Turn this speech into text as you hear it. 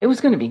was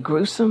going to be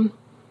gruesome.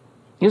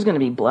 It was going to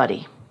be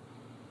bloody.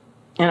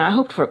 And I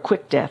hoped for a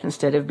quick death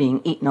instead of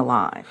being eaten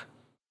alive.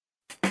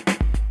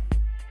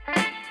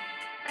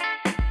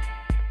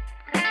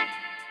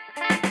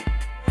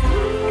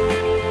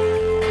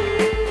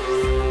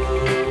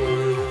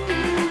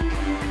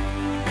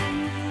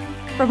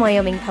 From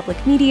Wyoming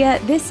Public Media,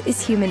 this is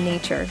Human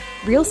Nature,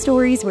 real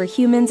stories where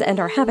humans and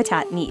our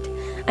habitat meet.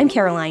 I'm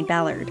Caroline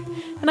Ballard.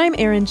 And I'm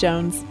Erin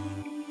Jones.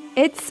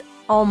 It's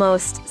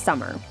almost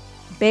summer.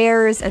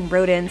 Bears and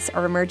rodents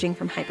are emerging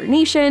from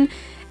hibernation,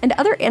 and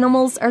other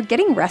animals are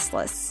getting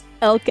restless.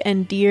 Elk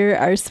and deer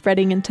are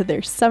spreading into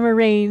their summer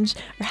range,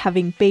 are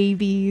having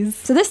babies.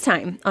 So this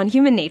time, on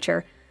Human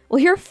Nature,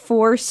 we'll hear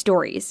 4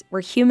 stories where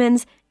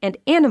humans and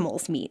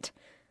animals meet.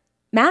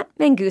 Matt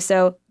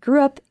Manguso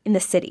grew up in the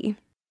city.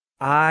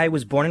 I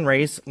was born and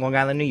raised Long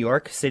Island, New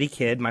York, city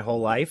kid my whole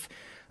life.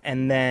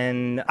 And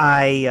then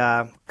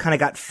I kind of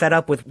got fed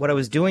up with what I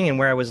was doing and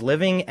where I was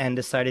living and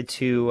decided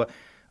to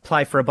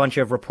apply for a bunch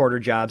of reporter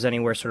jobs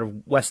anywhere sort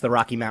of west of the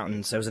Rocky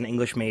Mountains. I was an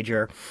English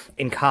major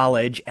in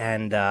college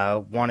and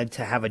wanted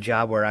to have a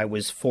job where I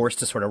was forced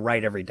to sort of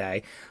write every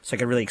day so I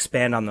could really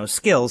expand on those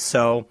skills.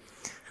 So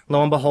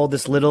lo and behold,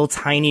 this little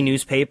tiny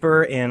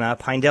newspaper in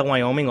Pinedale,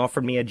 Wyoming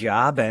offered me a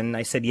job, and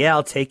I said, yeah,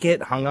 I'll take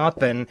it, hung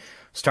up, and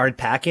started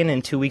packing,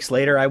 and 2 weeks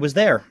later, I was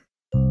there.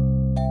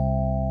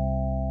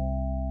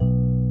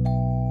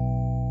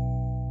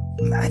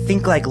 I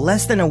think like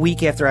less than a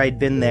week after I'd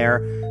been there,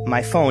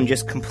 my phone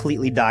just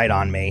completely died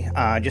on me,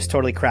 just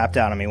totally crapped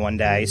out on me one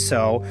day.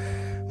 So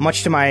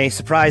much to my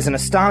surprise and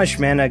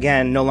astonishment,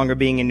 again, no longer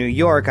being in New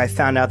York, I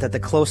found out that the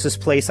closest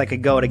place I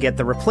could go to get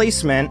the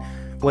replacement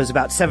was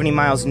about 70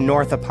 miles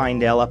north of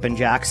Pinedale up in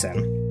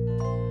Jackson.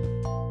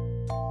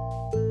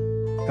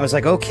 I was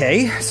like,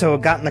 okay, so I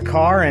got in the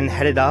car and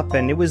headed up,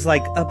 and it was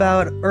like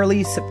about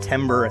early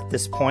September at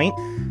this point,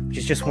 which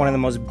is just one of the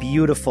most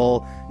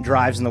beautiful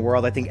drives in the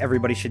world. I think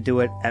everybody should do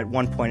it at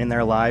one point in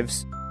their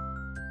lives.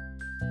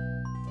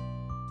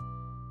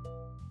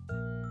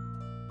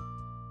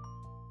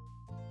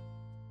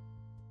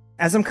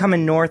 As I'm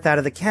coming north out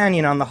of the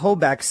canyon on the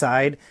Hoback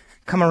side,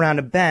 come around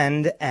a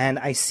bend, and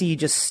I see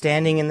just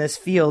standing in this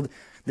field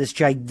this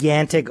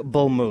gigantic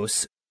bull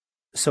moose.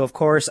 So, of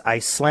course, I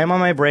slam on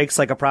my brakes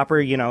like a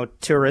proper,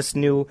 tourist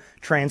new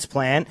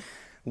transplant,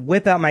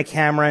 whip out my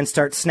camera and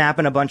start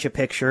snapping a bunch of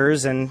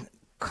pictures, and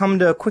come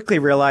to quickly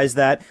realize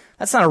that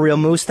that's not a real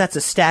moose, that's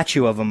a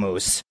statue of a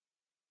moose.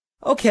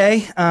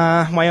 Okay,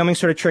 Wyoming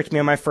sort of tricked me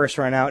on my first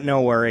run out,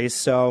 no worries.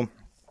 So,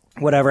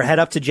 whatever, head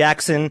up to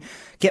Jackson,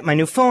 get my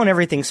new phone,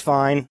 everything's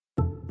fine.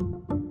 A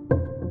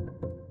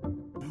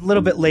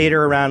little bit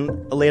later,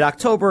 around late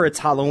October, it's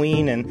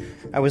Halloween, and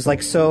I was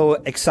so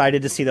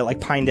excited to see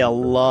that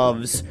Pinedale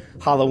loves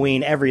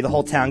Halloween. The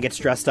whole town gets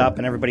dressed up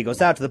and everybody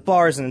goes out to the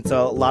bars, and it's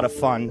a lot of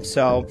fun.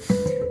 So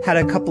had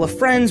a couple of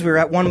friends. We were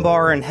at one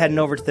bar and heading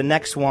over to the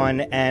next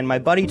one, and my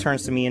buddy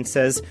turns to me and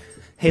says,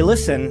 hey,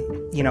 listen,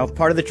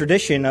 part of the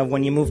tradition of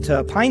when you move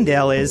to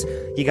Pinedale is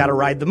you got to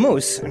ride the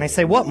moose. And I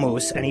say, what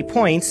moose? And he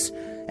points,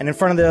 and in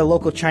front of the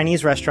local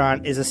Chinese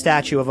restaurant is a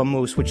statue of a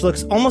moose, which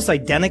looks almost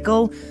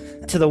identical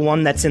to the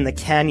one that's in the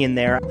canyon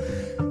there.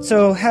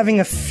 So having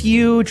a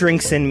few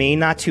drinks in me,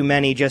 not too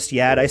many just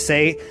yet, I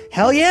say,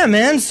 hell yeah,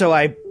 man. So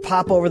I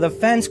pop over the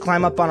fence,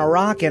 climb up on a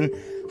rock, and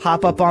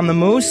hop up on the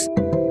moose.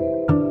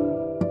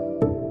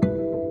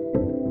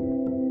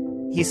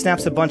 He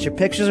snaps a bunch of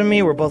pictures of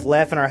me. We're both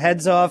laughing our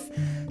heads off.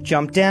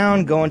 Jump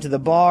down, go into the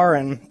bar,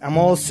 and I'm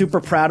all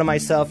super proud of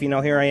myself.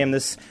 Here I am,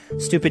 this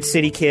stupid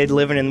city kid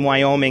living in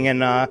Wyoming,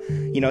 and,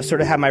 sort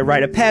of have my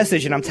rite of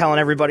passage, and I'm telling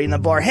everybody in the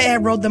bar, hey, I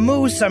rode the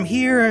moose, I'm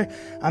here,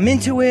 I'm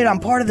into it,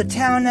 I'm part of the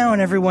town now,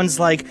 and everyone's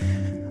like,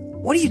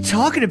 what are you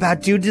talking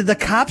about, dude? Did the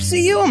cops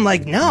see you? I'm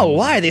like, no,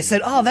 why? They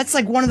said, oh, that's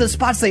one of the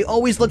spots they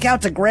always look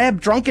out to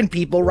grab drunken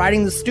people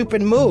riding the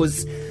stupid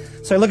moose.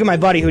 So I look at my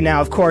buddy, who now,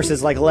 of course,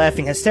 is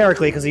laughing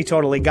hysterically because he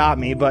totally got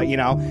me, but,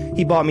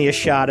 he bought me a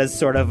shot as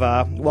sort of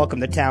a welcome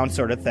to town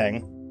sort of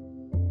thing.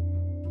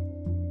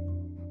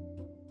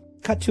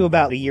 Cut to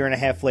about a year and a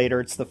half later,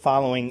 it's the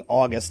following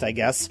August, I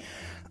guess,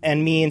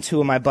 and me and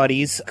 2 of my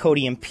buddies,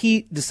 Cody and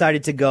Pete,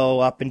 decided to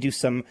go up and do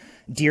some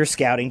deer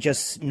scouting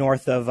just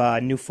north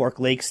of New Fork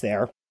Lakes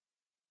there.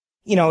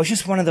 It was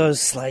just one of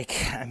those,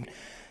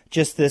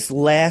 just this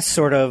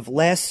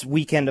last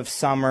weekend of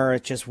summer.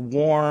 It's just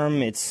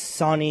warm, it's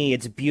sunny,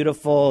 it's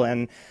beautiful,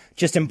 and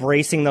just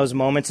embracing those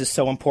moments is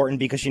so important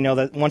because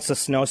that once the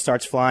snow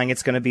starts flying,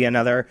 it's going to be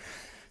another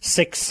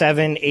 6,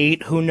 7,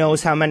 8, who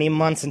knows how many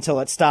months until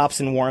it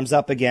stops and warms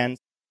up again.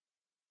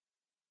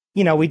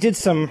 We did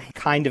some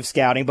kind of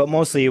scouting, but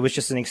mostly it was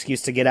just an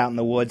excuse to get out in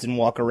the woods and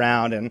walk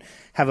around and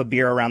have a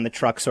beer around the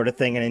truck sort of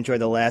thing and enjoy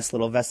the last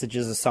little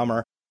vestiges of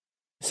summer.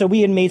 So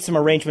we had made some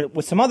arrangement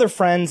with some other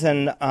friends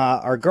and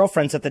our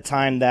girlfriends at the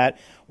time that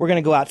we're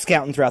going to go out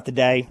scouting throughout the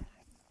day.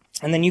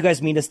 And then you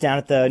guys meet us down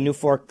at the New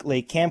Fork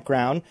Lake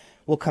campground.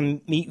 We'll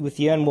come meet with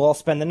you and we'll all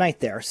spend the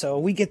night there. So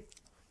we get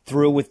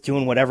through with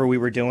doing whatever we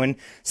were doing,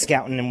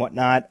 scouting and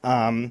whatnot,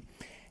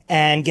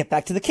 and get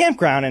back to the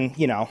campground.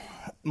 And,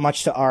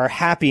 much to our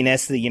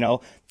happiness, the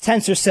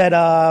Tents are set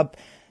up,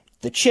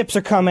 the chips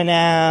are coming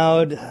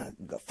out,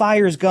 the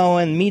fire's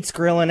going, meat's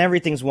grilling,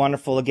 everything's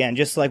wonderful again.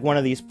 Just like one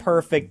of these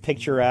perfect,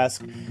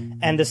 picturesque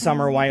end of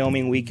summer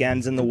Wyoming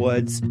weekends in the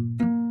woods.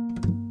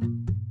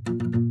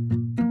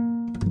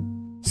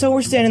 So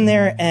we're standing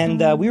there, and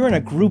we were in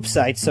a group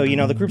site, so,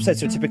 the group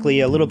sites are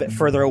typically a little bit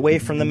further away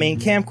from the main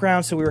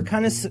campground, so we were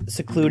kind of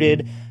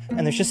secluded,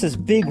 and there's just this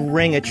big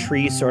ring of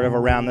trees sort of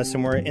around us,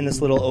 and we're in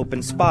this little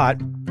open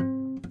spot.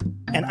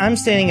 And I'm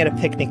standing at a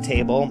picnic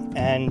table,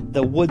 and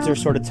the woods are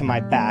sort of to my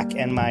back,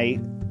 and my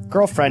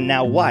girlfriend,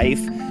 now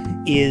wife,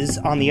 is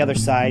on the other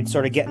side,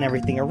 sort of getting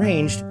everything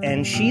arranged,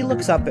 and she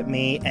looks up at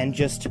me and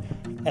just,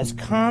 as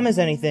calm as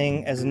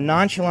anything, as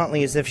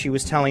nonchalantly as if she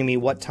was telling me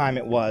what time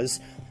it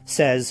was,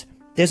 says,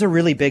 "There's a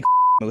really big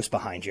moose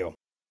behind you."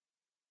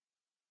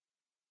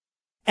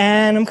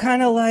 And I'm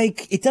kind of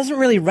like, it doesn't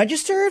really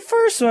register at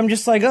first, so I'm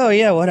just like, oh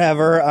yeah,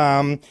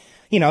 whatever.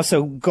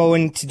 So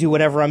going to do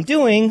whatever I'm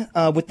doing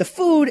with the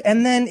food,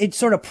 and then it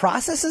sort of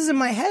processes in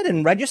my head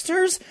and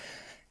registers.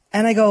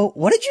 And I go,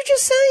 "What did you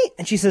just say?"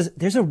 And she says,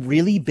 "There's a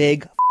really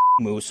big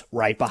moose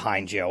right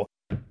behind you."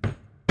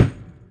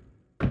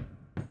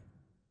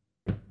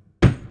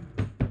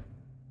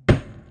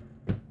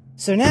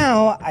 So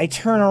now I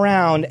turn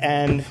around,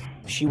 and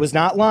she was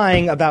not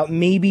lying. About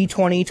maybe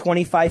 20,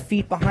 25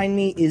 feet behind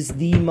me is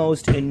the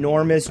most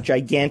enormous,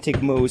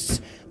 gigantic moose,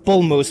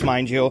 bull moose,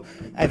 mind you,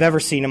 I've ever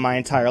seen in my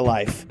entire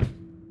life.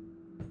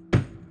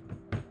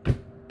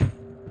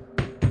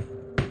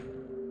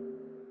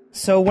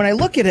 So when I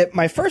look at it,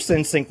 my first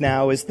instinct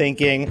now is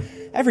thinking,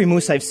 every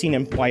moose I've seen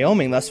in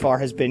Wyoming thus far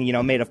has been,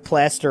 made of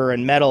plaster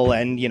and metal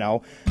and,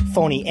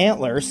 phony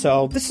antlers,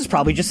 so this is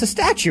probably just a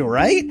statue,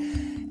 right?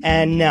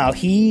 And no,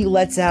 he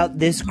lets out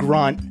this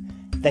grunt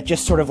that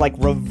just sort of like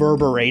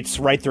reverberates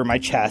right through my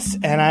chest.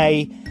 And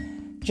I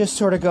just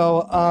sort of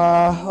go,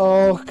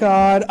 oh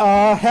God,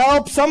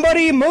 help,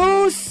 somebody,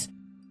 moose!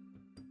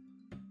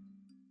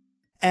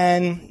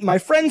 And my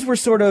friends were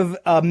sort of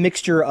a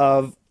mixture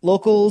of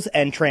locals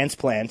and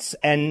transplants.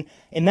 And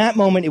in that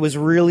moment, it was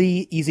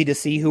really easy to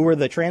see who were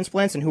the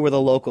transplants and who were the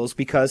locals,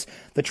 because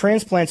the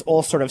transplants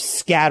all sort of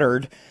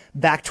scattered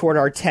back toward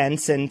our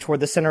tents and toward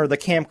the center of the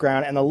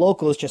campground, and the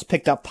locals just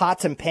picked up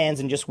pots and pans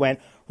and just went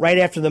right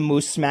after the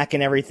moose,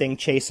 smacking everything,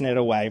 chasing it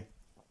away.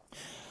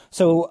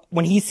 So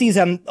when he sees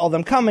all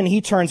them coming, he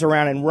turns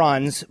around and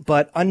runs,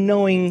 but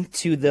unknowing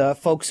to the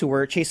folks who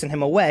were chasing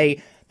him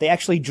away, they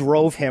actually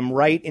drove him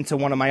right into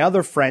one of my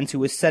other friends who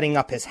was setting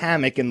up his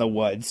hammock in the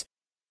woods.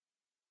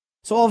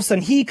 So all of a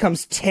sudden, he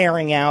comes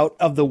tearing out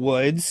of the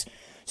woods,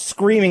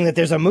 screaming that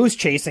there's a moose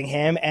chasing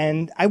him,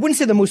 and I wouldn't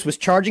say the moose was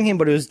charging him,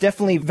 but it was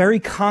definitely very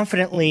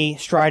confidently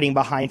striding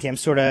behind him,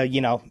 sort of,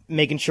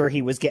 making sure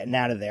he was getting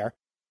out of there.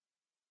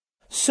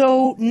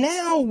 So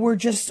now we're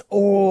just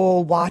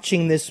all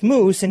watching this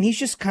moose, and he's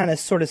just kind of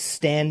sort of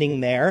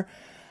standing there,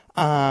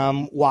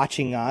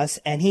 watching us,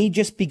 and he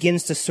just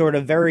begins to sort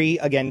of very,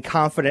 again,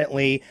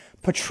 confidently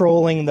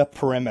patrolling the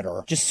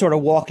perimeter, just sort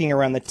of walking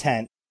around the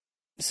tent.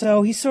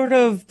 So he sort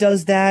of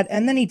does that,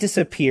 and then he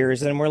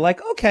disappears, and we're like,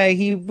 okay,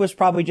 he was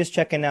probably just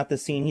checking out the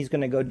scene. He's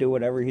going to go do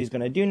whatever he's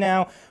going to do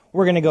now.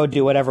 We're going to go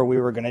do whatever we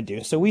were going to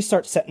do. So we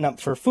start setting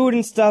up for food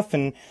and stuff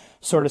and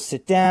sort of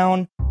sit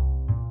down.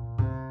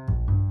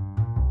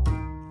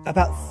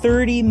 About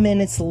 30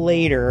 minutes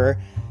later,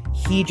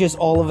 he just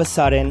all of a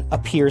sudden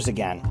appears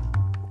again,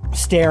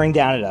 staring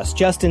down at us,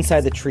 just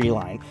inside the tree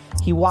line.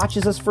 He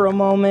watches us for a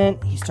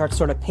moment, he starts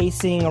sort of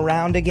pacing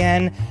around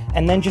again,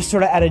 and then just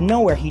sort of out of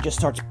nowhere, he just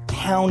starts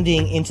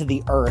pounding into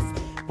the earth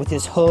with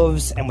his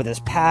hooves and with his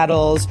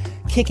paddles,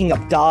 kicking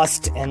up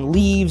dust and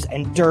leaves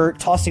and dirt,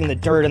 tossing the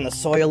dirt and the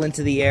soil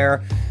into the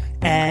air.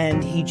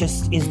 And he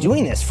just is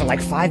doing this for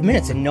like 5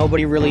 minutes, and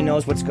nobody really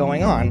knows what's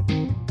going on.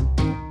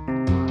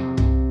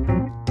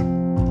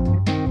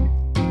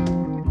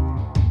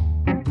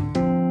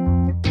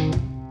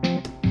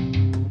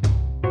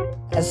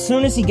 As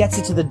soon as he gets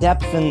it to the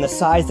depth and the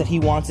size that he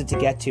wants it to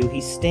get to, he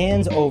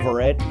stands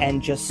over it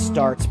and just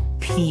starts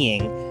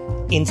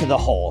peeing into the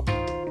hole.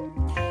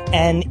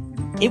 And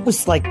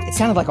it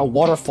sounded like a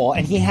waterfall,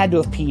 and he had to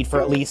have peed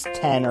for at least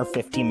 10 or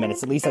 15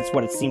 minutes. At least that's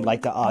what it seemed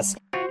like to us.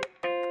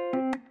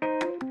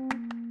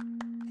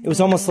 It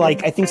was almost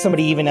like, I think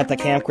somebody even at the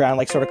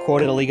campground sort of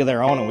quoted A League of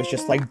Their Own and was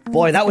just like,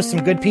 boy, that was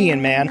some good peeing,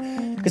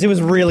 man. Because it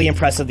was really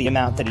impressive the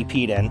amount that he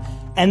peed in.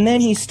 And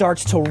then he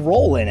starts to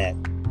roll in it.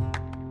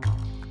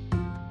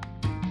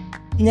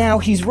 Now,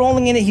 he's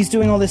rolling in it, he's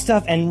doing all this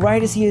stuff, and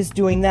right as he is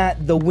doing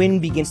that, the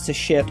wind begins to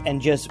shift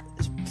and just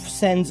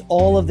sends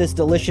all of this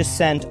delicious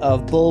scent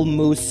of bull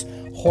moose,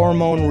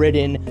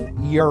 hormone-ridden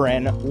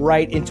urine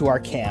right into our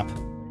camp.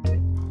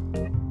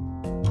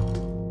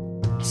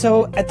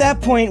 So, at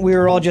that point, we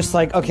were all just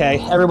like, okay,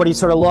 everybody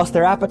sort of lost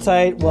their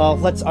appetite, well,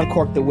 let's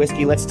uncork the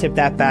whiskey, let's tip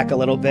that back a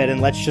little bit, and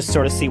let's just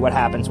sort of see what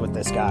happens with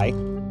this guy.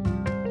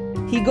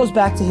 He goes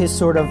back to his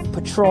sort of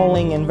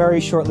patrolling, and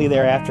very shortly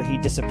thereafter he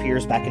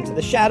disappears back into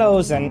the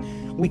shadows, and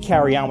we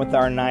carry on with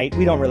our night.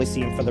 We don't really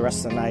see him for the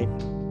rest of the night.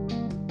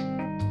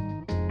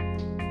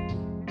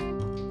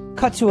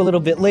 cut to a little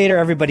bit later,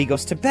 everybody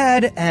goes to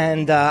bed,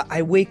 and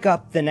I wake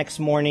up the next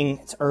morning.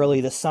 It's early,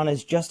 the sun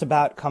is just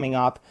about coming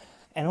up,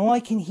 and all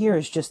I can hear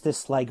is just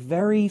this, like,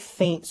 very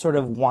faint sort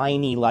of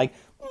whiny, like,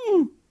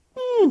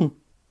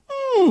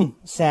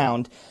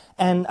 sound.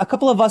 And a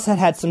couple of us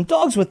had some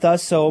dogs with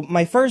us, so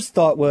my first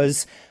thought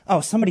was, oh,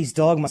 somebody's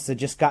dog must have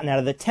just gotten out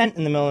of the tent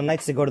in the middle of the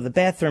night to go to the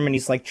bathroom, and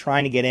he's, like,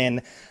 trying to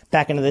get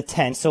back into the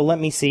tent. So let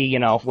me see,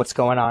 what's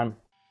going on.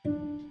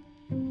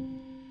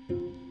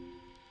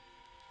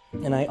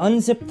 And I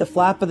unzipped the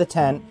flap of the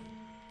tent,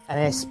 and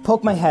I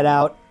poke my head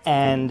out,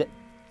 and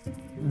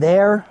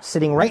there,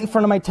 sitting right in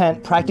front of my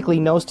tent,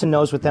 practically nose to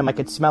nose with him, I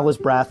could smell his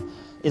breath,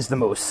 is the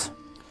moose.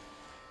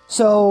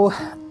 So,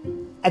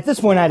 at this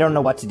point, I don't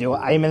know what to do.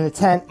 I'm in the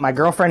tent, my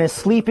girlfriend is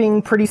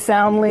sleeping pretty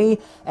soundly,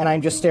 and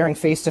I'm just staring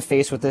face to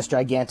face with this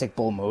gigantic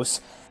bull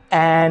moose.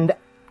 And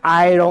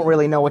I don't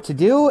really know what to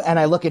do, and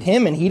I look at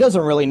him, and he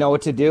doesn't really know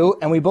what to do,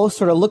 and we both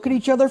sort of look at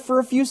each other for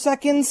a few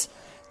seconds.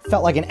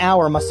 Felt like an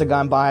hour must have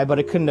gone by, but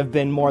it couldn't have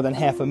been more than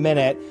half a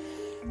minute.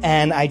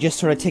 And I just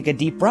sort of take a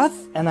deep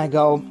breath, and I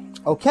go,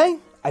 okay.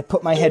 I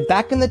put my head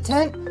back in the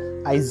tent,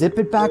 I zip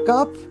it back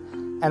up,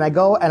 and I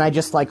go, and I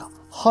just, like,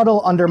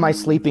 huddle under my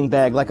sleeping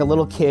bag like a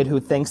little kid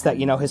who thinks that,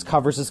 his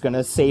covers is going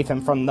to save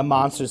him from the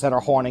monsters that are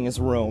haunting his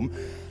room.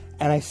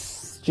 And I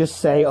just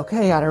say,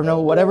 okay, I don't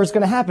know, whatever's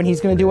going to happen,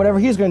 he's going to do whatever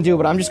he's going to do,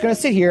 but I'm just going to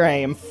sit here. I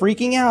am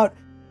freaking out.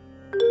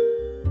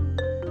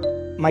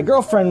 My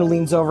girlfriend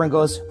leans over and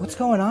goes, what's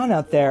going on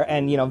out there?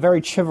 And, very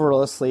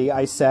chivalrously,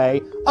 I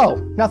say, oh,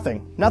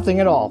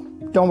 nothing at all.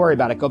 Don't worry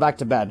about it. Go back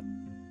to bed.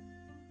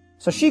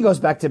 So she goes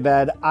back to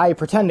bed. I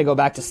pretend to go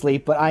back to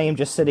sleep, but I am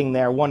just sitting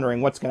there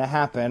wondering what's going to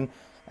happen.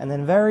 And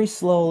then very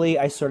slowly,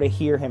 I sort of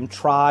hear him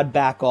trod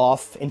back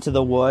off into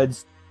the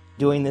woods,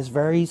 doing this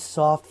very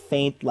soft,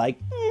 faint, like,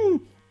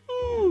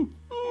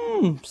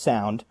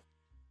 sound.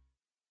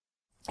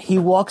 He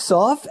walks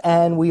off,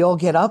 and we all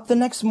get up the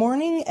next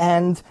morning,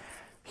 and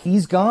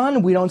he's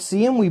gone. We don't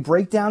see him. We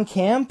break down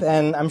camp,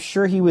 and I'm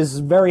sure he was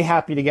very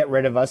happy to get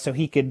rid of us so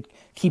he could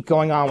keep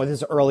going on with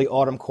his early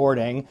autumn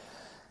courting.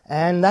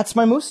 And that's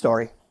my moose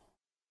story.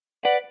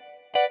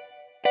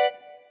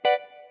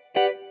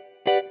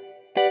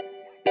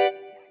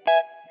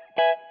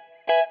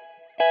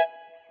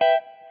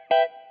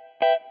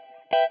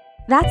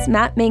 That's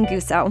Matt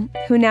Manguso,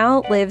 who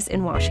now lives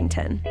in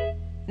Washington.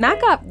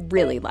 Matt got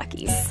really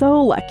lucky.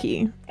 So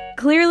lucky.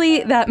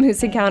 Clearly, that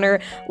moose encounter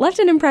left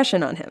an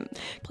impression on him.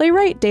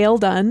 Playwright Dale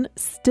Dunn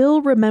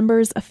still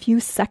remembers a few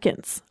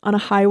seconds on a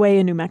highway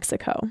in New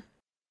Mexico.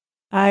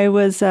 I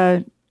was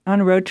on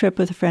a road trip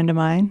with a friend of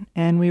mine,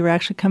 and we were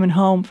actually coming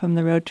home from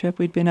the road trip.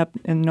 We'd been up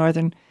in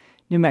northern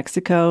New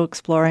Mexico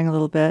exploring a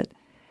little bit,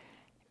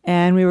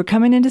 and we were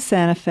coming into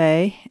Santa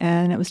Fe,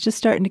 and it was just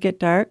starting to get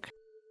dark.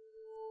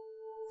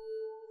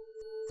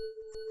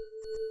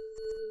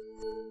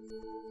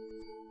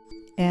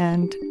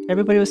 And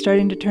everybody was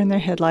starting to turn their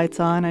headlights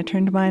on. I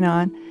turned mine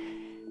on,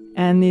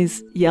 and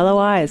these yellow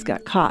eyes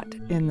got caught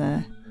in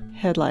the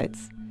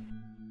headlights.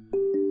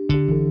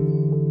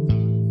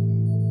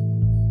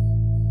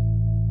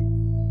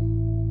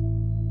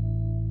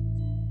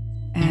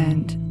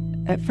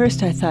 And at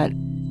first I thought,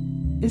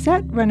 is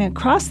that running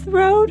across the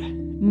road?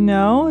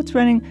 No, it's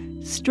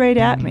running straight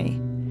at me.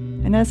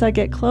 And as I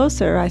get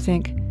closer, I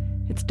think,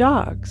 it's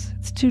dogs.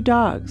 It's two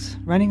dogs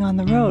running on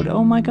the road.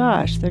 Oh my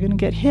gosh, they're going to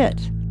get hit.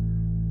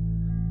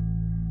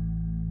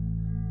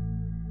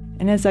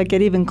 And as I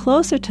get even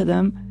closer to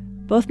them,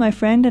 both my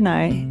friend and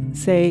I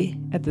say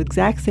at the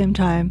exact same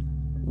time,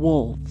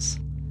 wolves.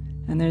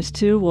 And there's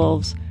two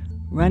wolves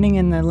running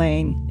in the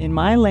lane, in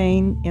my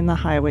lane, in the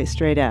highway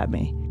straight at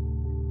me.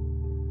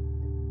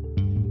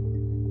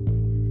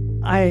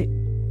 I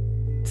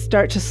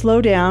start to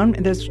slow down.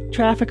 There's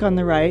traffic on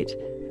the right,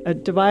 a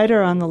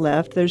divider on the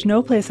left. There's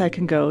no place I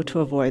can go to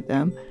avoid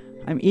them.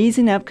 I'm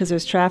easing up because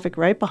there's traffic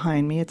right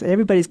behind me.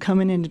 Everybody's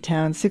coming into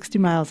town 60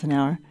 miles an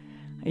hour.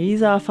 I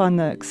ease off on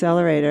the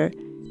accelerator,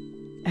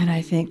 and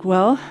I think,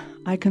 well,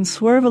 I can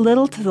swerve a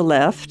little to the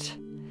left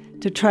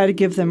to try to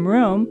give them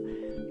room,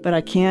 but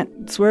I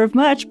can't swerve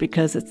much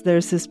because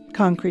there's this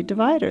concrete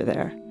divider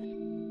there.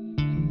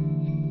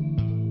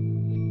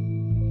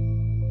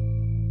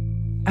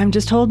 I'm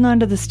just holding on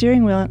to the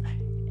steering wheel,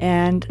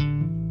 and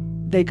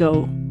they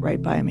go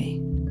right by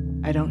me.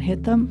 I don't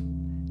hit them.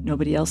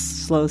 Nobody else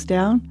slows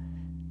down.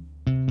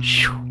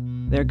 Shoo,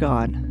 they're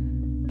gone.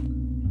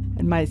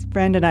 And my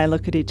friend and I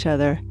look at each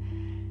other,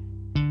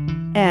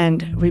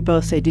 and we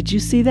both say, did you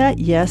see that?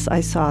 Yes,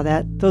 I saw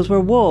that. Those were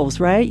wolves,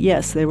 right?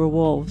 Yes, they were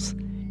wolves.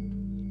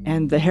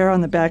 And the hair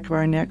on the back of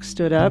our neck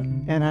stood up,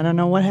 and I don't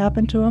know what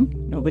happened to them.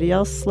 Nobody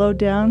else slowed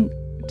down.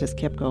 It just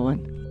kept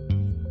going.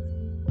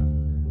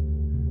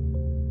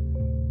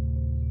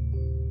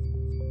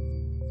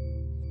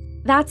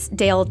 That's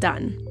Dale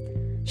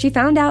Dunn. She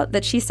found out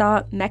that she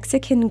saw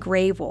Mexican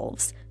gray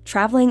wolves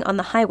traveling on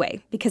the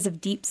highway because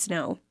of deep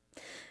snow.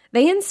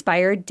 They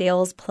inspired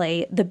Dale's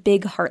play The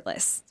Big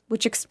Heartless,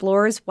 which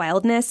explores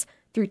wildness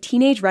through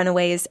teenage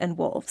runaways and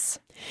wolves.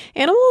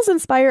 Animals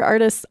inspire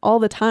artists all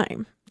the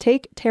time.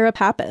 Take Tara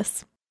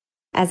Pappas.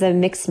 As a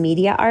mixed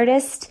media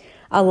artist,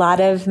 a lot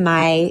of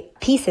my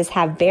pieces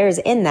have bears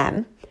in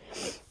them.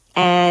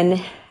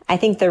 And I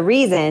think the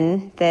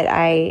reason that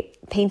I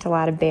paint a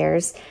lot of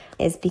bears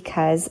is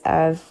because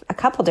of a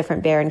couple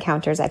different bear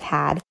encounters I've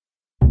had.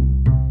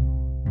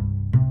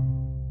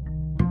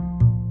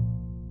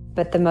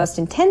 But the most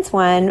intense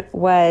one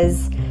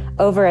was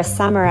over a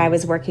summer. I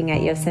was working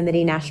at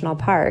Yosemite National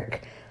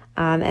Park,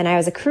 and I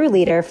was a crew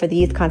leader for the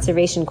Youth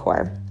Conservation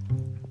Corps.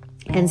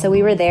 And so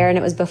we were there, and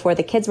it was before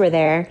the kids were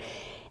there.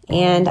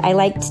 And I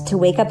liked to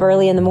wake up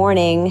early in the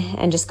morning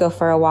and just go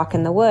for a walk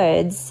in the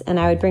woods. And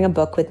I would bring a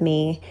book with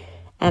me.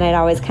 And I'd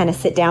always kind of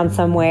sit down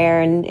somewhere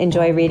and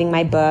enjoy reading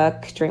my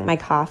book, drink my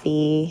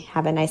coffee,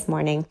 have a nice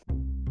morning.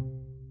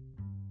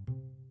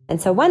 And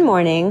so one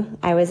morning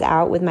I was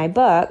out with my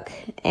book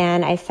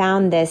and I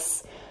found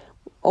this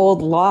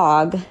old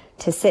log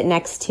to sit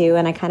next to.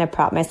 And I kind of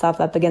propped myself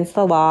up against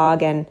the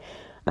log and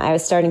I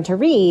was starting to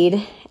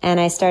read and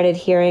I started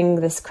hearing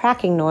this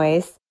cracking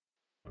noise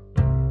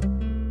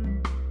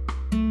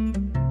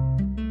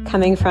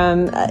coming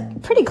from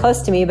pretty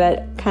close to me,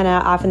 but kind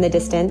of off in the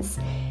distance.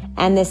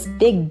 And this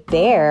big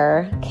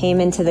bear came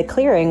into the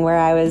clearing where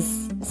I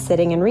was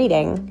sitting and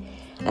reading.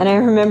 And I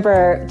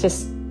remember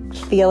just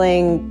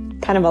feeling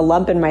kind of a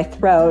lump in my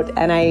throat,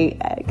 and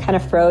I kind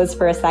of froze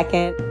for a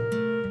second.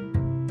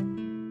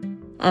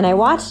 And I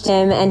watched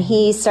him, and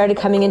he started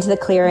coming into the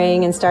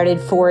clearing and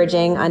started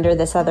foraging under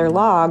this other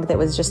log that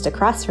was just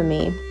across from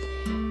me.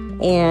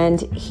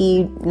 And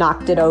he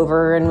knocked it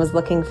over and was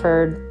looking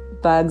for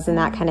bugs and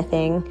that kind of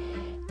thing.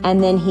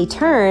 And then he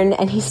turned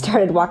and he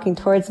started walking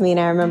towards me. And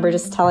I remember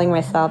just telling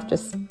myself,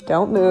 just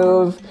don't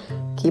move,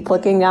 keep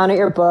looking down at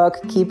your book,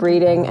 keep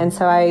reading. And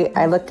so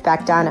I looked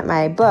back down at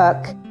my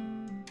book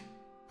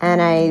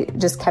and I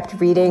just kept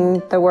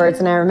reading the words.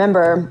 And I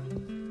remember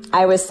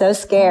I was so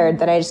scared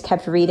that I just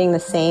kept reading the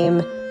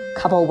same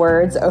couple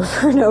words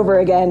over and over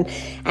again.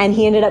 And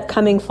he ended up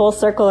coming full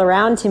circle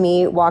around to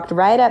me, walked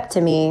right up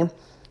to me,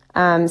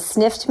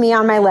 sniffed me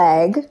on my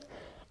leg,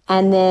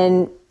 and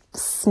then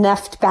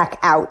snuffed back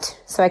out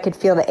so I could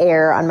feel the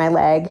air on my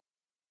leg.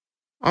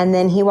 And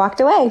then he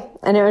walked away.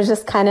 And it was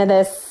just kind of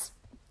this,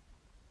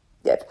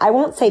 I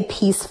won't say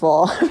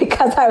peaceful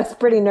because I was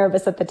pretty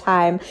nervous at the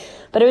time,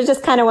 but it was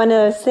just kind of one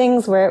of those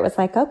things where it was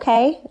like,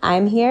 okay,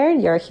 I'm here,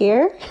 you're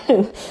here.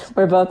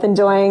 We're both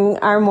enjoying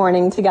our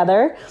morning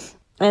together.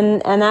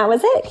 And that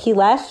was it. He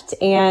left.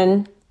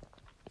 And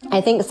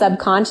I think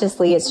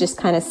subconsciously it's just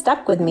kind of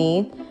stuck with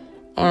me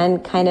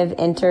and kind of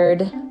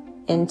entered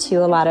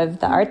into a lot of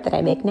the art that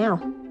I make now.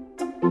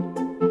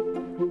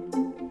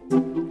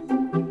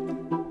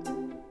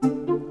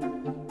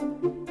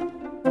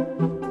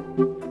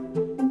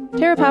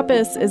 Tara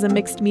Pappas is a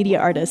mixed media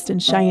artist in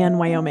Cheyenne,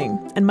 Wyoming,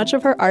 and much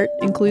of her art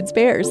includes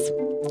bears.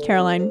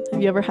 Caroline,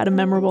 have you ever had a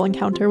memorable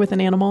encounter with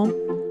an animal?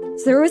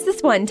 So there was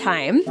this one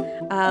time,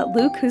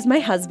 Luke, who's my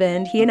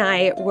husband, he and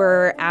I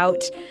were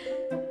out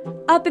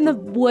up in the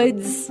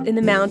woods, in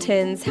the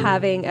mountains,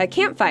 having a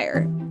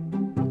campfire.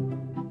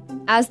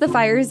 As the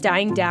fire is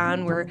dying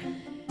down, we're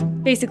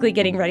basically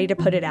getting ready to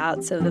put it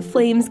out. So the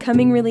flame's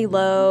coming really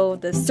low,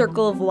 the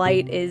circle of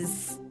light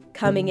is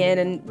coming in,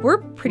 and we're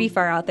pretty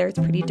far out there. It's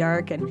pretty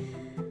dark.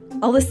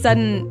 And all of a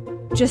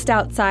sudden, just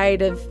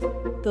outside of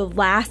the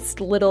last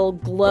little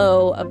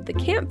glow of the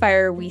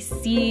campfire, we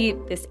see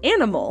this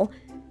animal.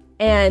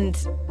 And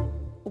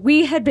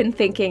we had been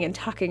thinking and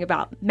talking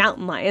about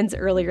mountain lions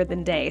earlier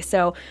than day.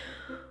 So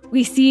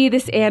we see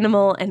this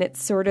animal, and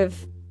it's sort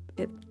of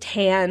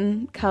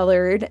tan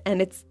colored,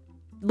 and it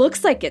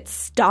looks like it's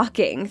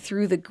stalking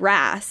through the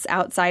grass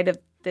outside of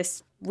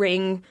this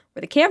ring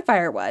where the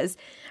campfire was.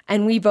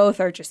 And we both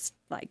are just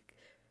like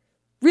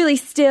really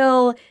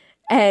still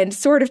and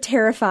sort of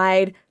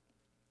terrified.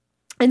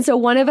 And so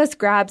one of us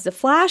grabs a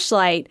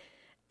flashlight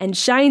and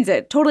shines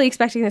it, totally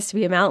expecting this to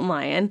be a mountain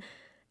lion.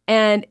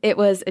 And it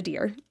was a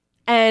deer.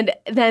 And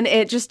then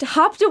it just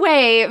hopped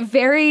away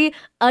very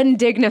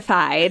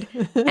undignified.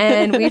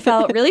 And we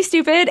felt really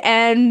stupid,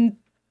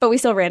 but we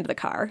still ran to the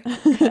car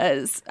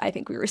because I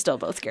think we were still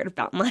both scared of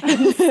mountain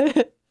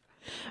lions.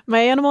 My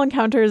animal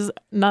encounters,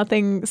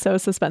 nothing so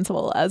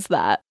suspenseful as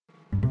that.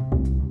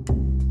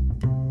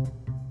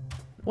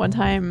 One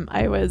time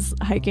I was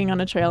hiking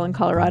on a trail in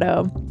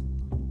Colorado,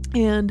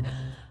 and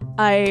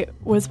I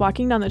was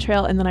walking down the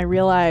trail, and then I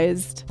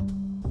realized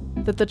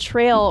that the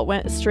trail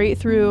went straight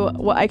through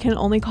what I can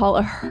only call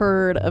a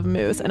herd of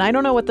moose. And I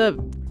don't know what the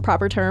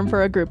proper term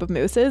for a group of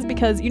moose is,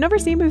 because you never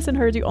see moose in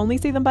herds, you only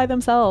see them by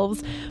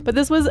themselves. But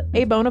this was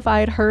a bona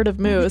fide herd of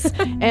moose,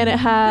 and it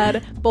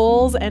had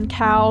bulls and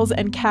cows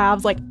and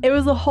calves. Like, it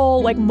was a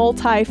whole like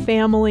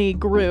multi-family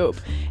group.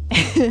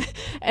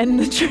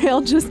 And the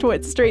trail just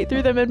went straight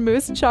through them, and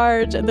moose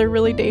charge, and they're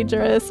really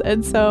dangerous.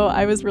 And so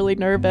I was really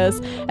nervous.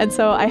 And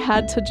so I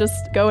had to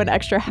just go an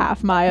extra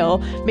half mile,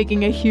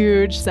 making a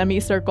huge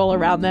semicircle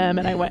around them.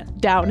 And I went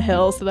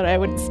downhill so that I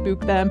wouldn't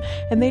spook them.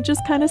 And they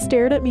just kind of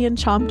stared at me and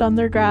chomped on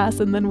their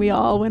grass. And then we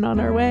all went on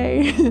our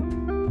way.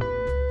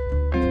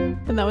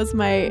 And that was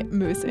my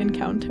moose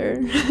encounter.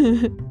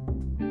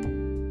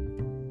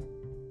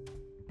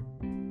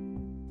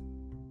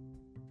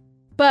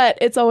 But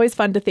it's always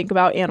fun to think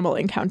about animal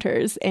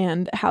encounters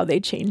and how they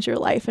change your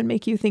life and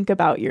make you think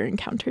about your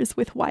encounters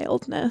with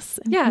wildness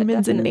and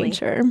humans and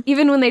nature.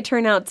 Even when they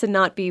turn out to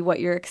not be what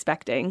you're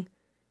expecting.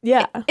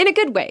 Yeah. In a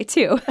good way,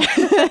 too.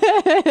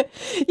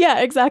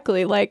 Yeah,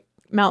 exactly. Like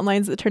mountain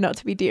lions that turn out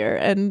to be deer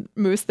and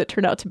moose that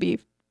turn out to be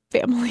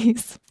family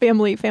moose.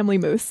 Family-friendly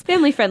moose.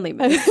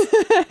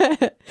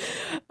 To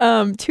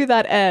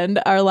that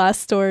end, our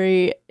last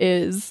story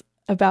is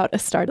about a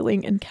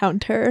startling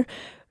encounter.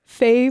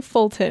 Faye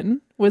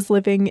Fulton was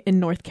living in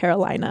North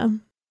Carolina.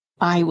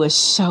 I was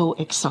so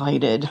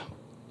excited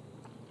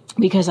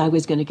because I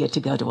was going to get to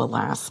go to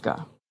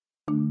Alaska.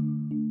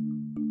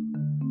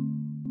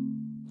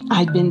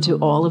 I'd been to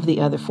all of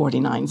the other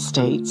 49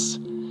 states,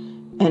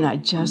 and I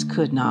just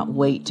could not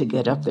wait to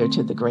get up there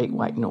to the Great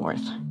White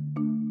North.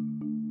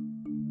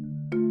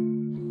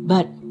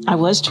 But I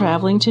was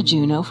traveling to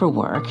Juneau for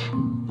work.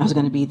 I was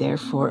going to be there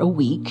for a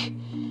week.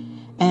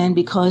 And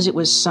because it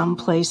was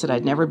someplace that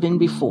I'd never been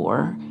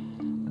before,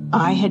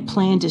 I had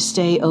planned to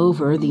stay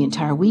over the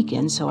entire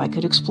weekend so I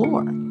could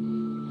explore.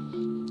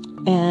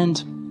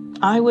 And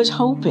I was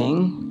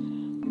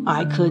hoping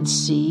I could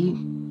see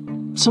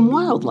some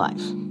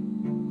wildlife.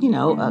 You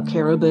know, a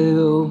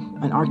caribou,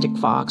 an Arctic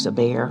fox, a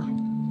bear.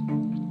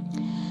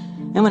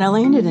 And when I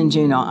landed in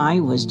Juneau, I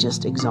was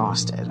just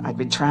exhausted. I'd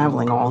been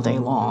traveling all day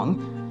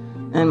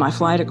long, and my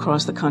flight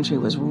across the country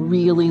was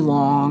really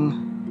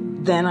long.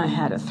 Then I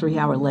had a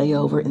 3-hour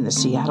layover in the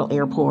Seattle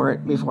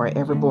airport before I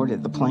ever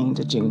boarded the plane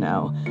to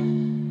Juneau.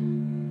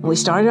 We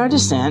started our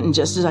descent, and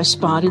just as I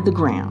spotted the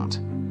ground,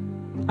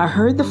 I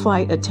heard the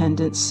flight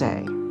attendant say,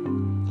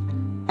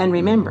 "And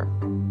remember,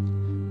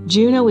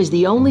 Juneau is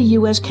the only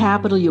U.S.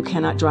 capital you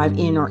cannot drive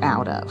in or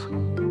out of."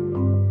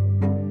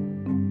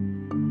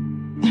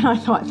 And I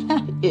thought,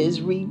 that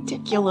is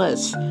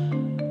ridiculous.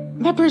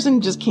 That person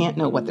just can't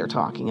know what they're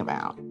talking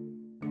about.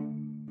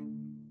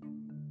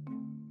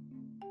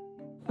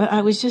 But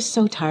I was just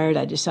so tired,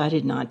 I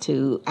decided not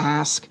to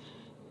ask,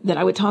 that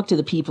I would talk to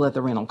the people at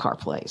the rental car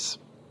place.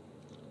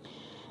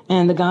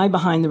 And the guy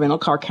behind the rental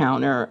car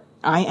counter,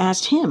 I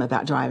asked him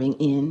about driving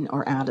in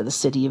or out of the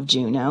city of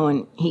Juneau,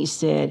 and he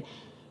said,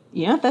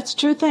 "Yeah, that's a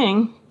true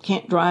thing.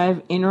 Can't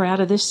drive in or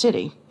out of this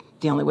city.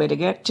 The only way to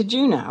get to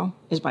Juneau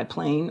is by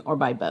plane or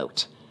by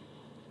boat."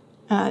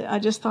 I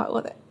just thought,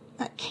 well,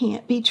 that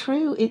can't be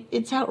true.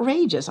 It's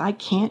outrageous. I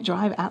can't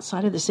drive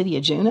outside of the city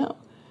of Juneau.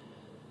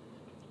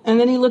 And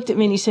then he looked at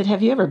me and he said,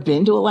 "Have you ever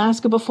been to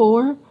Alaska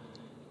before?"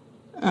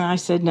 And I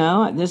said,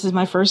 "No, this is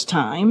my first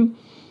time."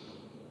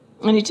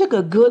 And he took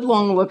a good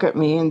long look at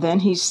me, and then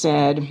he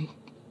said,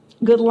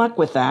 "Good luck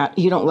with that.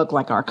 You don't look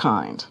like our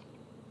kind."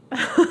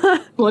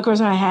 Well, of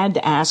course, I had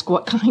to ask,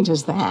 what kind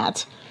is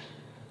that?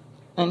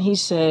 And he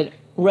said,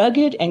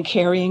 "Rugged and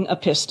carrying a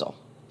pistol."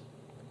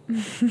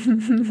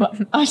 Well,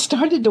 I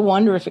started to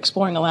wonder if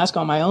exploring Alaska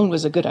on my own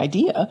was a good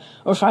idea,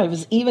 or if I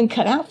was even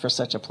cut out for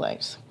such a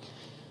place.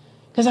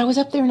 Because I was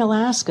up there in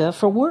Alaska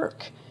for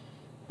work,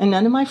 and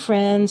none of my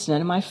friends,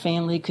 none of my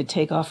family could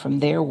take off from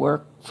their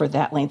work for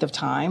that length of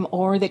time,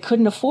 or they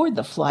couldn't afford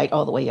the flight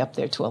all the way up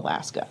there to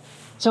Alaska.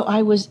 So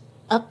I was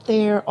up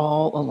there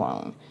all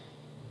alone.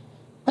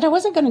 But I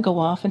wasn't going to go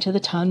off into the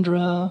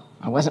tundra.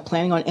 I wasn't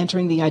planning on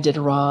entering the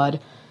Iditarod.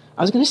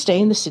 I was going to stay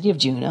in the city of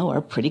Juneau, or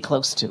pretty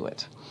close to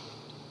it.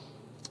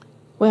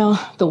 Well,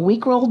 the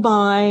week rolled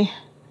by,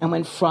 and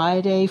when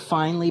Friday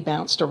finally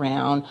bounced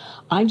around,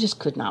 I just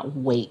could not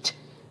wait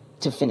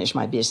to finish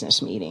my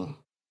business meeting.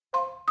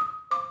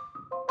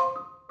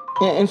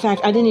 In fact,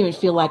 I didn't even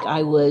feel like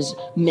I was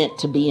meant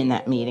to be in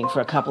that meeting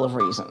for a couple of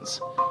reasons.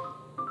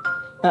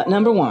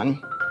 Number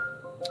one,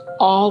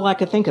 all I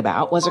could think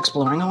about was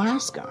exploring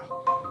Alaska.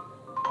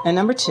 And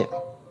number two,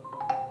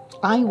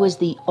 I was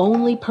the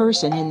only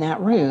person in that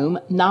room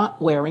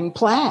not wearing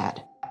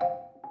plaid.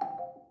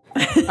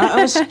 I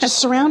was just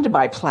surrounded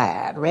by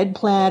plaid, red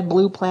plaid,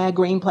 blue plaid,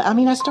 green plaid. I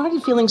mean, I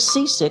started feeling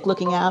seasick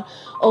looking out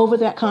over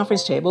that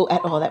conference table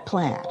at all that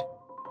plaid.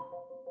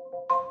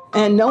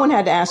 And no one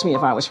had to ask me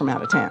if I was from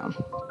out of town.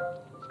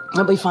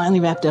 But we finally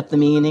wrapped up the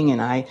meeting, and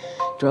I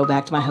drove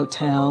back to my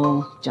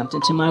hotel, jumped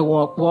into my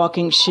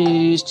walking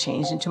shoes,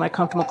 changed into my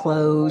comfortable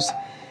clothes.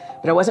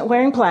 But I wasn't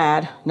wearing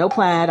plaid, no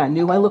plaid. I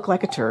knew I looked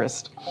like a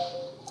tourist.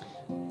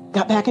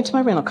 Got back into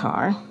my rental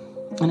car,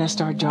 and I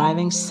started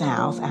driving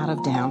south out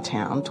of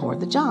downtown toward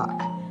the dock.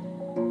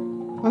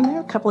 And there were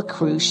a couple of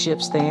cruise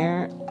ships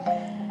there.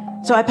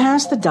 So I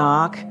passed the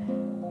dock,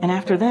 and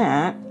after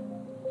that,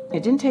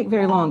 it didn't take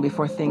very long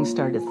before things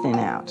started to thin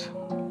out.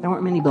 There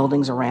weren't many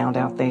buildings around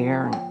out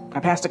there.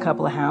 I passed a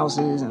couple of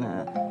houses and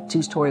a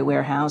 2-story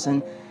warehouse,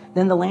 and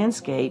then the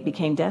landscape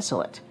became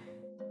desolate.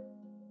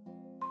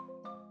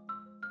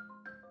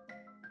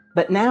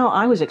 But now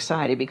I was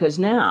excited because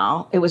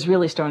now it was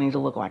really starting to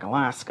look like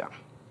Alaska.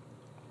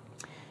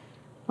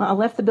 Well, I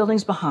left the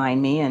buildings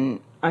behind me, and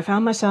I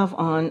found myself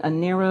on a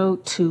narrow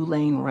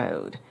 2-lane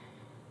road.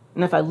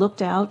 And if I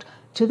looked out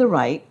to the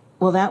right,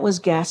 well, that was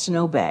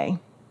Gastineau Bay.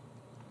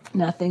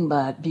 Nothing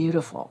but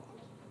beautiful,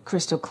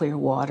 crystal clear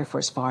water for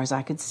as far as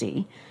I could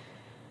see.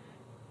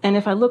 And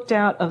if I looked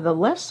out of the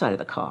left side of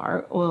the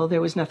car, well,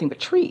 there was nothing but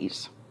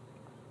trees.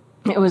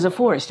 It was a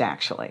forest,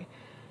 actually.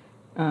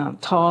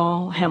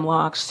 Tall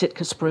hemlocks,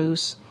 Sitka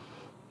spruce.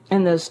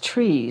 And those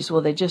trees,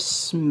 well, they just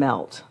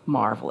smelt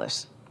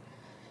marvelous.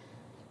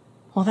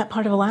 Well, that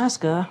part of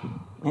Alaska,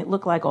 it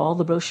looked like all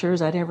the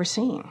brochures I'd ever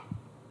seen.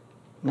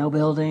 No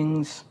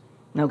buildings,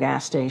 no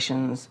gas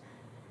stations,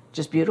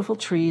 just beautiful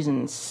trees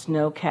and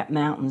snow-capped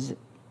mountains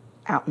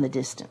out in the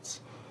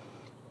distance.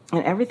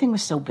 And everything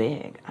was so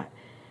big.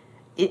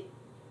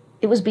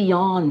 It was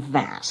beyond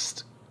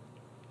vast.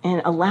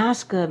 And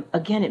Alaska,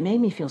 again, it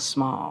made me feel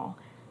small.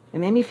 It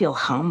made me feel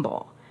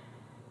humble.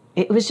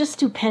 It was just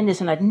stupendous,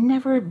 and I'd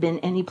never been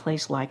any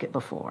place like it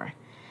before.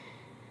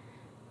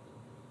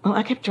 Well,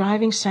 I kept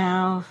driving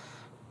south,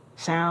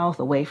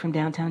 away from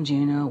downtown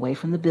Juneau, away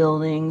from the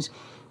buildings,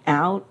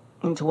 out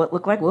into what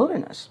looked like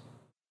wilderness.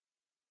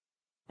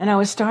 And I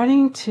was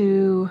starting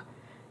to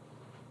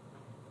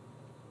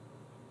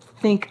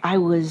think I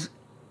was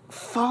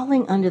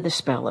falling under the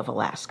spell of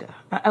Alaska.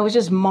 I was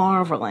just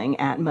marveling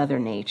at Mother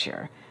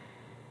Nature.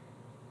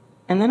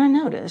 And then I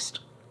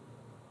noticed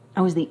I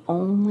was the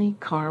only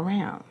car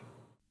around.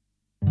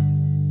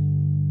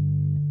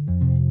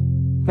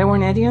 There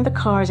weren't any other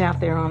cars out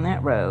there on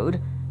that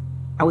road.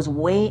 I was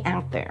way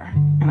out there,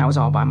 and I was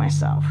all by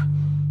myself.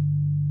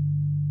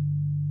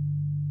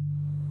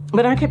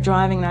 But I kept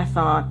driving, and I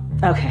thought,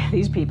 okay,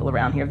 these people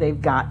around here,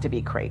 they've got to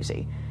be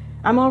crazy.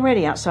 I'm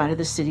already outside of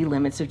the city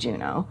limits of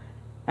Juneau.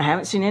 I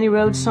haven't seen any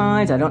road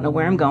signs. I don't know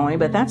where I'm going,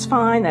 but that's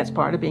fine. That's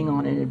part of being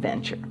on an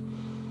adventure.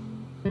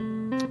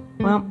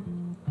 Well,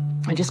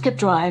 I just kept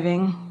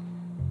driving,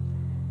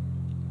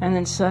 and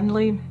then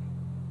suddenly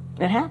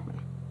it happened.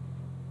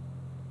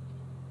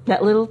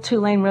 That little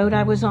 2-lane road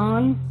I was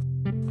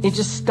on, it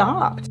just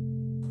stopped.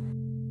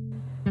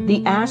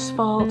 The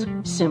asphalt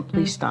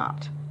simply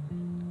stopped.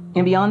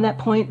 And beyond that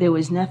point, there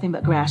was nothing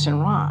but grass and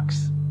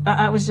rocks.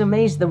 I was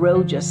amazed the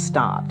road just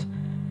stopped.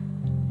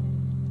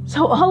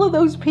 So all of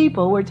those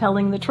people were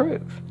telling the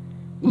truth.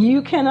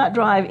 You cannot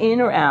drive in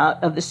or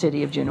out of the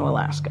city of Juneau,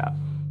 Alaska.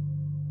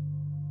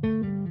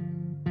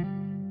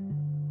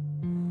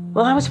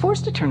 Well, I was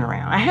forced to turn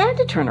around. I had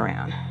to turn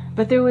around,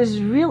 but there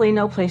was really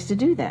no place to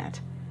do that.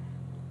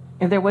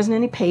 And there wasn't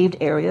any paved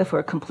area for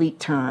a complete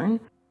turn.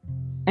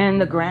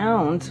 And the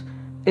ground,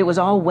 it was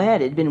all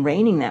wet. It had been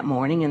raining that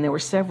morning, and there were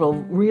several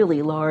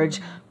really large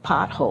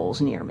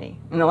potholes near me.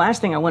 And the last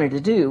thing I wanted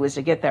to do was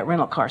to get that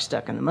rental car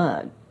stuck in the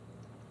mud.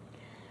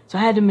 So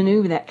I had to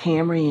maneuver that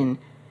Camry and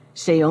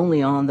stay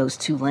only on those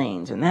 2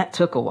 lanes, and that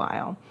took a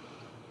while.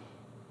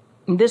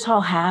 And this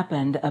all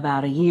happened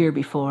about a year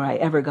before I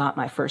ever got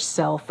my first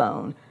cell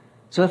phone.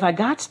 So if I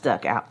got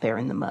stuck out there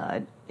in the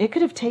mud, it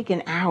could have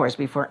taken hours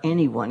before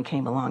anyone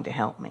came along to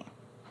help me.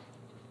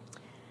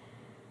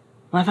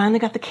 Well, I finally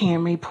got the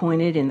Camry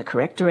pointed in the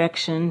correct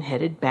direction,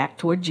 headed back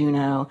toward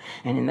Juneau,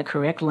 and in the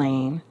correct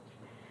lane.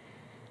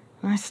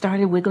 And I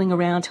started wiggling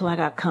around till I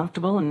got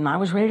comfortable, and I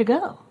was ready to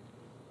go.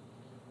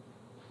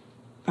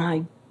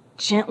 I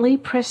gently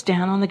pressed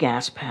down on the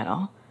gas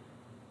pedal.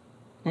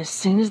 And as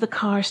soon as the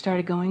car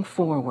started going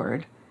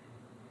forward,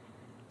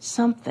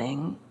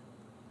 something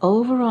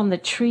over on the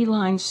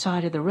tree-lined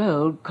side of the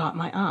road caught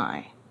my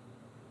eye.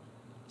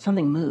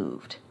 Something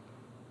moved.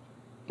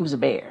 It was a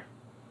bear.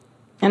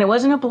 And it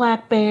wasn't a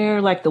black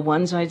bear like the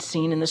ones I'd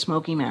seen in the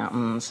Smoky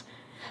Mountains.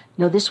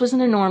 No, this was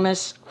an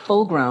enormous,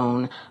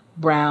 full-grown,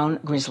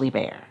 brown grizzly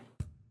bear.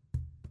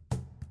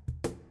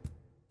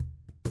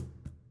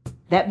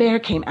 That bear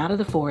came out of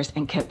the forest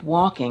and kept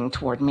walking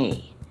toward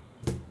me.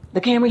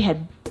 The Camry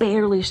had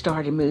barely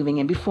started moving,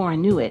 and before I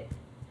knew it,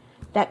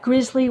 that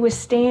grizzly was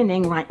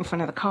standing right in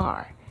front of the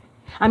car.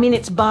 I mean,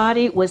 its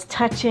body was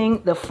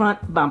touching the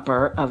front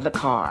bumper of the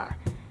car.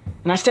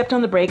 And I stepped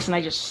on the brakes, and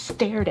I just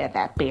stared at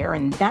that bear,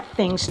 and that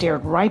thing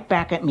stared right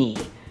back at me.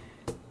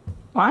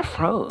 Well, I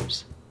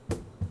froze.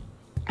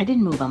 I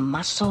didn't move a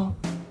muscle.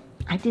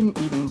 I didn't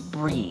even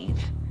breathe.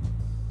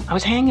 I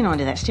was hanging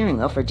onto that steering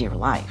wheel for dear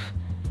life.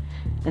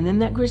 And then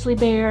that grizzly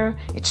bear,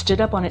 it stood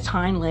up on its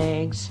hind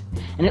legs,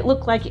 and it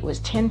looked like it was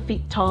 10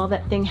 feet tall.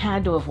 That thing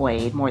had to have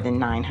weighed more than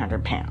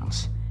 900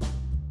 pounds.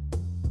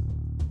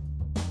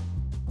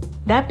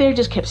 That bear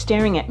just kept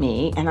staring at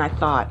me, and I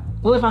thought,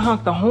 well, if I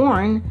honk the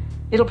horn,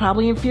 it'll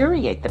probably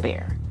infuriate the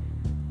bear.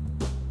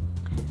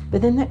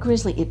 But then that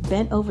grizzly, it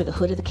bent over the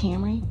hood of the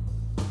Camry,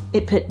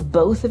 it put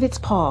both of its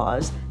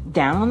paws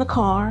down on the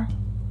car,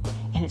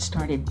 and it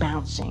started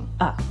bouncing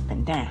up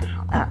and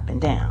down, up and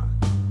down.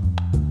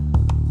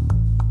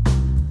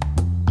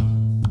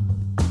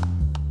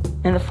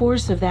 And the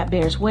force of that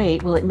bear's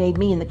weight, well, it made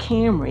me in the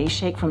Camry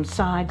shake from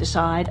side to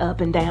side, up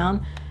and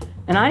down,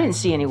 and I didn't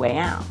see any way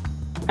out.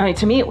 I mean,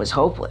 to me, it was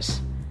hopeless.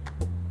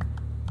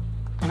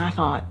 And I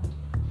thought,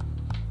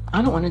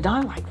 I don't want to die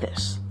like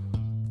this.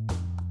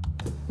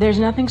 There's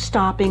nothing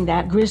stopping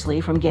that grizzly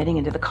from getting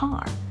into the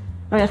car.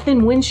 I mean, a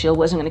thin windshield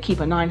wasn't going to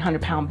keep a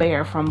 900-pound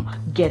bear from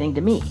getting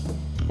to me.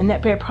 And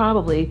that bear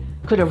probably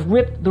could have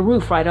ripped the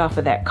roof right off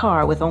of that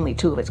car with only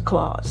 2 of its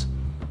claws.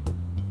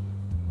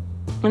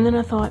 And then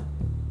I thought,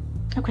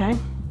 okay,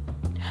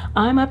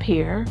 I'm up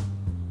here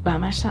by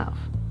myself.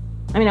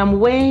 I mean,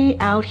 I'm way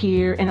out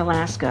here in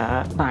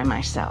Alaska by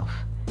myself.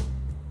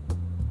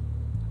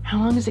 How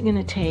long is it going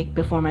to take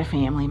before my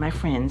family, my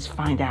friends,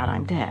 find out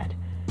I'm dead?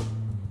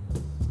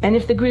 And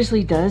if the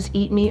grizzly does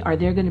eat me, are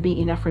there going to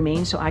be enough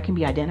remains so I can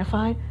be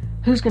identified?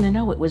 Who's going to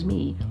know it was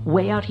me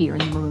way out here in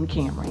the maroon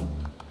Camry?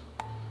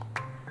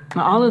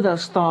 Now, all of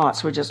those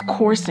thoughts were just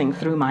coursing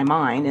through my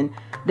mind, and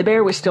the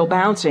bear was still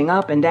bouncing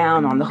up and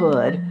down on the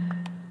hood.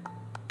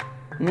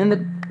 And then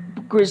the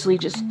grizzly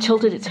just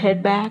tilted its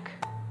head back,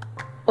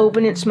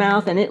 opened its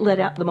mouth, and it let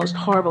out the most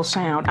horrible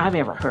sound I've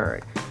ever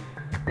heard.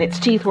 Its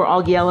teeth were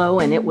all yellow,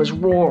 and it was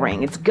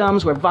roaring. Its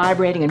gums were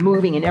vibrating and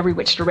moving in every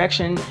which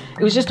direction.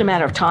 It was just a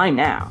matter of time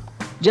now.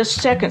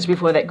 Just seconds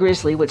before that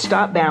grizzly would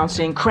stop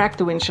bouncing, crack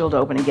the windshield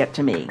open, and get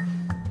to me.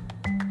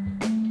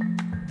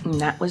 And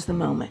that was the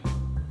moment.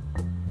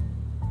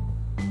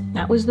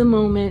 That was the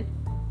moment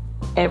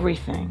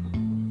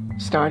everything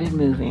started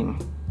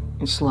moving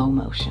in slow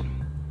motion.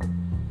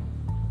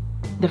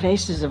 The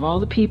faces of all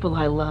the people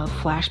I love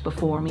flashed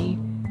before me.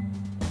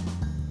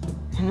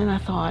 And then I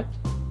thought,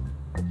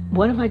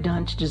 what have I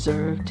done to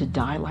deserve to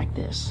die like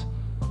this?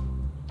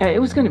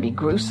 It was going to be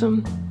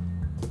gruesome.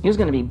 It was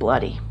going to be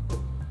bloody.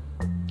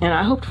 And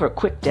I hoped for a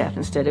quick death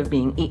instead of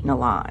being eaten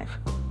alive.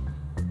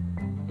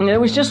 And there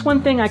was just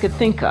one thing I could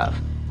think of.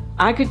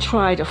 I could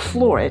try to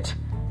floor it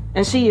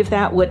and see if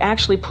that would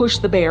actually push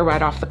the bear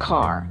right off the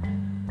car.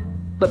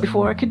 But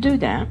before I could do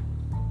that,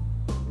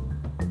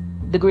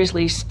 the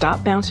grizzly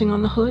stopped bouncing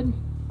on the hood.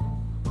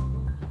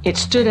 It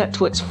stood up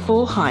to its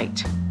full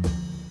height,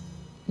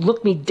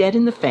 looked me dead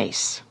in the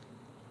face,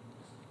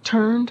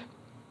 turned,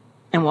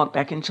 and walked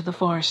back into the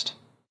forest.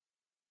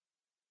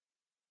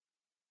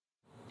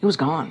 It was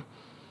gone.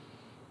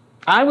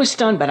 I was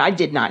stunned, but I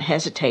did not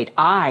hesitate.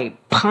 I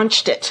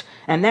punched it,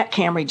 and that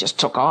Camry just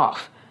took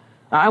off.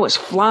 I was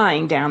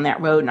flying down that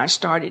road, and I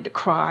started to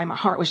cry. My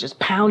heart was just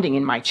pounding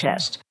in my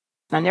chest.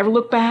 I never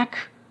looked back.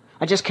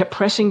 I just kept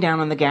pressing down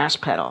on the gas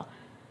pedal.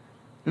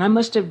 And I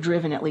must have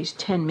driven at least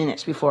 10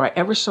 minutes before I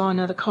ever saw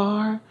another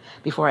car,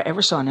 before I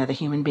ever saw another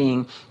human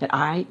being, that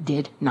I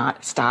did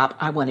not stop.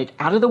 I wanted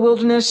out of the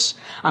wilderness.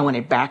 I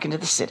wanted back into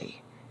the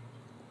city.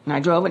 And I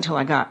drove until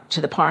I got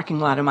to the parking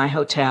lot of my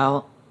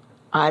hotel.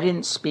 I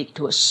didn't speak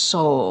to a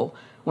soul.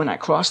 When I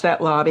crossed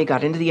that lobby,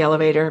 got into the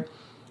elevator,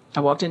 I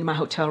walked into my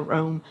hotel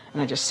room,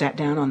 and I just sat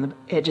down on the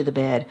edge of the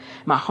bed.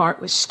 My heart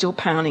was still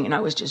pounding, and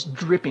I was just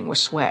dripping with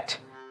sweat.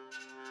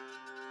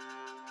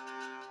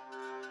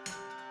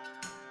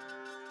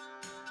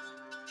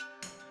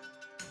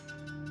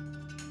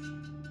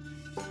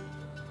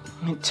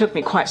 It took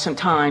me quite some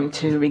time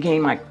to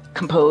regain my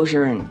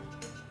composure, and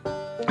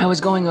I was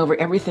going over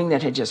everything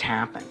that had just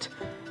happened.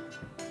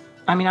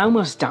 I mean, I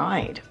almost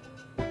died.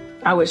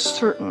 I was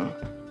certain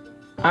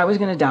I was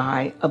going to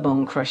die a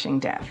bone-crushing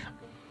death.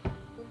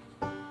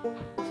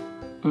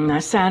 And I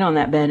sat on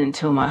that bed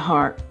until my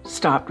heart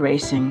stopped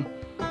racing.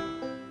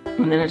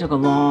 And then I took a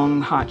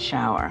long, hot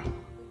shower,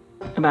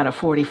 about a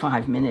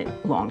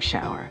 45-minute long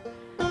shower.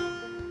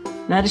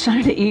 And I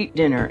decided to eat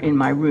dinner in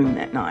my room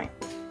that night.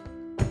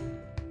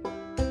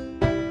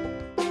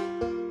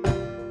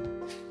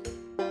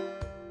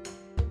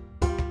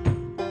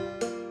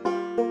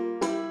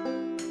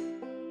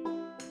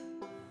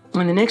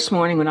 And the next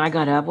morning when I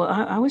got up, well,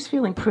 I was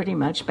feeling pretty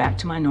much back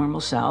to my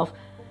normal self.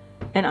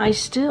 And I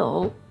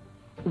still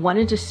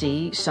wanted to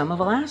see some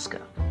of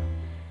Alaska.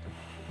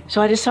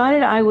 So I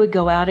decided I would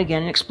go out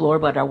again and explore,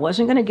 but I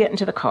wasn't going to get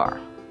into the car.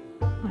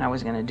 I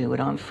was going to do it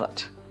on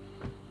foot.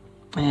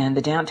 And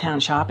the downtown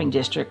shopping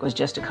district was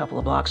just a couple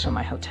of blocks from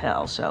my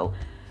hotel, so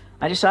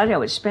I decided I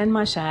would spend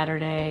my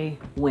Saturday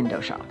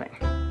window shopping.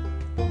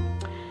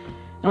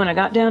 And when I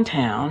got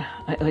downtown,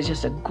 it was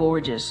just a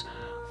gorgeous,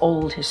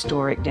 old,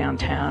 historic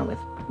downtown with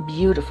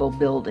beautiful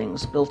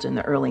buildings built in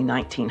the early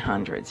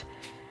 1900s.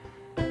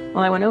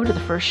 Well, I went over to the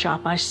first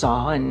shop I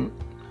saw, and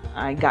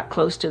I got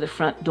close to the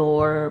front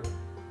door,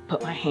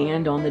 put my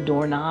hand on the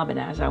doorknob, and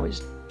as I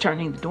was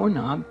turning the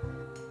doorknob,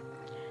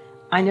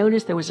 I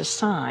noticed there was a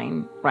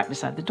sign right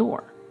beside the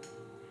door.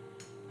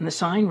 And the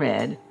sign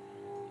read,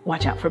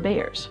 "Watch out for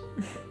bears."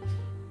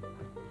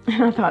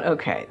 And I thought,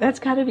 okay, that's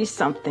got to be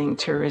something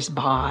tourists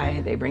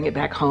buy. They bring it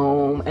back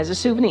home as a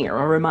souvenir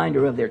or a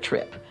reminder of their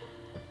trip.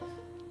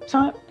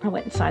 So I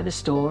went inside the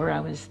store. I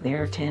was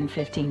there 10,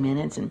 15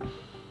 minutes and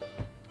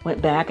went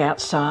back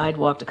outside,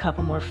 walked a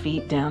couple more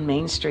feet down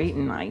Main Street,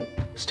 and I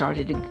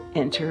started to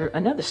enter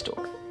another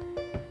store.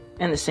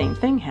 And the same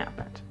thing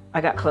happened.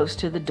 I got close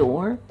to the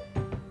door,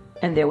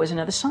 and there was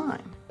another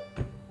sign.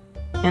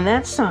 And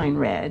that sign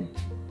read,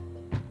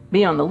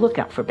 "Be on the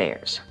lookout for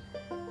bears."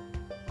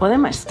 Well,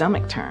 then my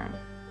stomach turned.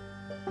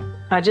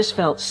 I just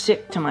felt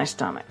sick to my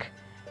stomach.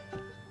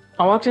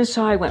 I walked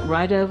inside, went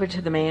right over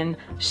to the man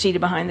seated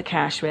behind the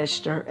cash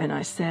register, and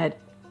I said,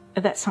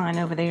 "That sign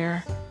over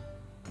there,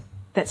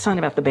 that sign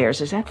about the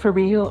bears, is that for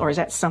real, or is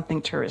that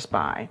something tourists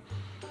buy?"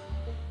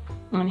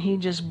 And he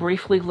just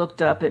briefly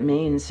looked up at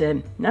me and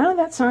said, "No,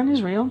 that sign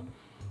is real.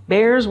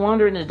 Bears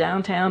wander into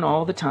downtown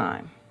all the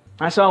time.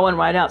 I saw one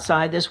right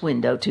outside this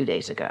window 2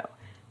 days ago."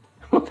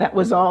 That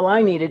was all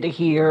I needed to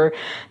hear.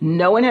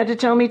 No one had to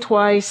tell me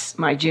twice.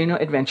 My Juneau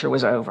adventure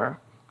was over.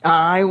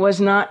 I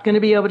was not going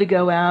to be able to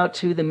go out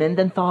to the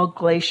Mendenthal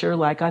Glacier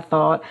like I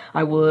thought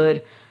I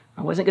would.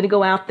 I wasn't going to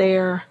go out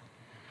there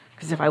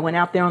because if I went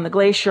out there on the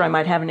glacier, I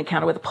might have an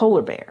encounter with a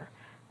polar bear.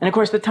 And of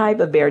course, the type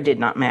of bear did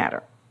not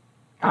matter.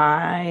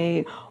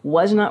 I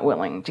was not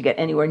willing to get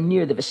anywhere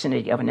near the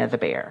vicinity of another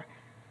bear.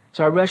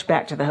 So I rushed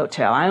back to the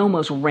hotel. I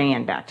almost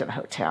ran back to the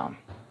hotel.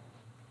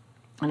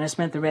 And I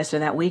spent the rest of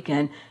that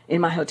weekend in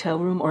my hotel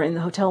room or in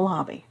the hotel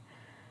lobby.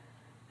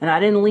 And I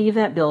didn't leave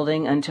that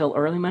building until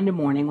early Monday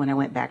morning when I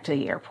went back to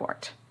the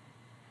airport.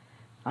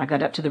 I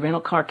got up to the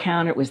rental car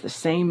counter. It was the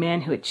same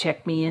man who had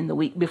checked me in the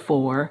week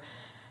before.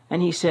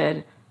 And he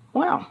said,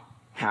 "Well,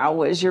 how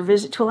was your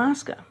visit to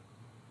Alaska?"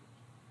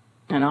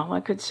 And all I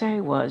could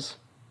say was,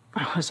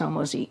 I was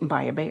almost eaten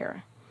by a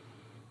bear.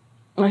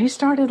 Well, he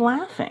started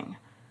laughing.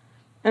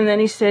 And then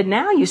he said,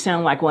 "Now you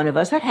sound like one of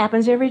us. That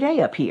happens every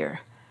day up here."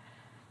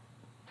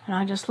 And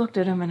I just looked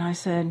at him and I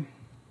said,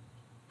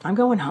 "I'm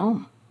going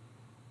home.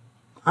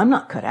 I'm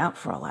not cut out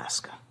for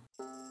Alaska."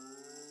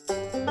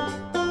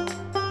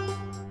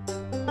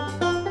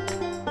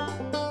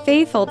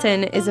 Faye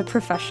Fulton is a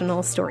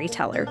professional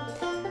storyteller.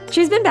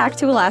 She's been back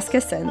to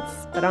Alaska since,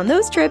 but on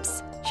those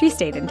trips, she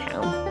stayed in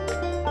town.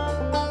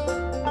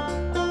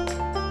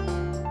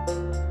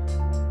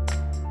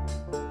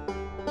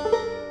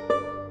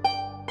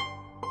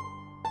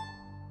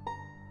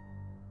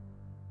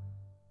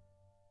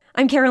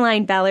 I'm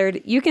Caroline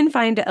Ballard. You can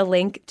find a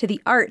link to the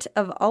art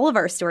of all of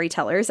our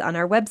storytellers on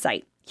our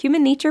website,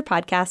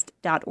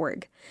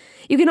 humannaturepodcast.org.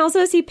 You can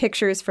also see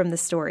pictures from the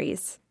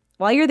stories.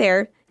 While you're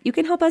there, you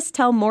can help us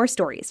tell more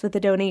stories with a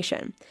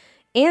donation.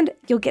 And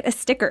you'll get a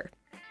sticker.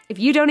 If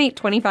you donate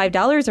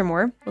 $25 or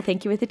more, we'll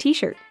thank you with a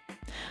t-shirt.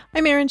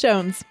 I'm Erin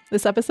Jones.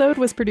 This episode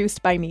was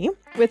produced by me,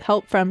 with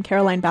help from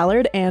Caroline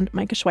Ballard and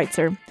Micah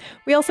Schweitzer.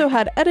 We also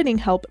had editing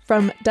help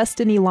from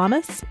Destiny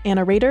Lamas,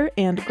 Anna Rader,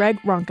 and Greg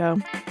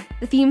Ronco.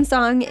 The theme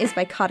song is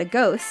by Caught a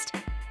Ghost.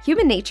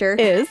 Human Nature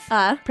Is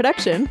a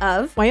production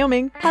of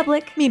Wyoming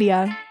Public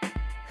Media.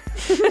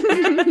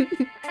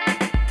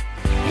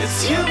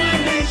 It's human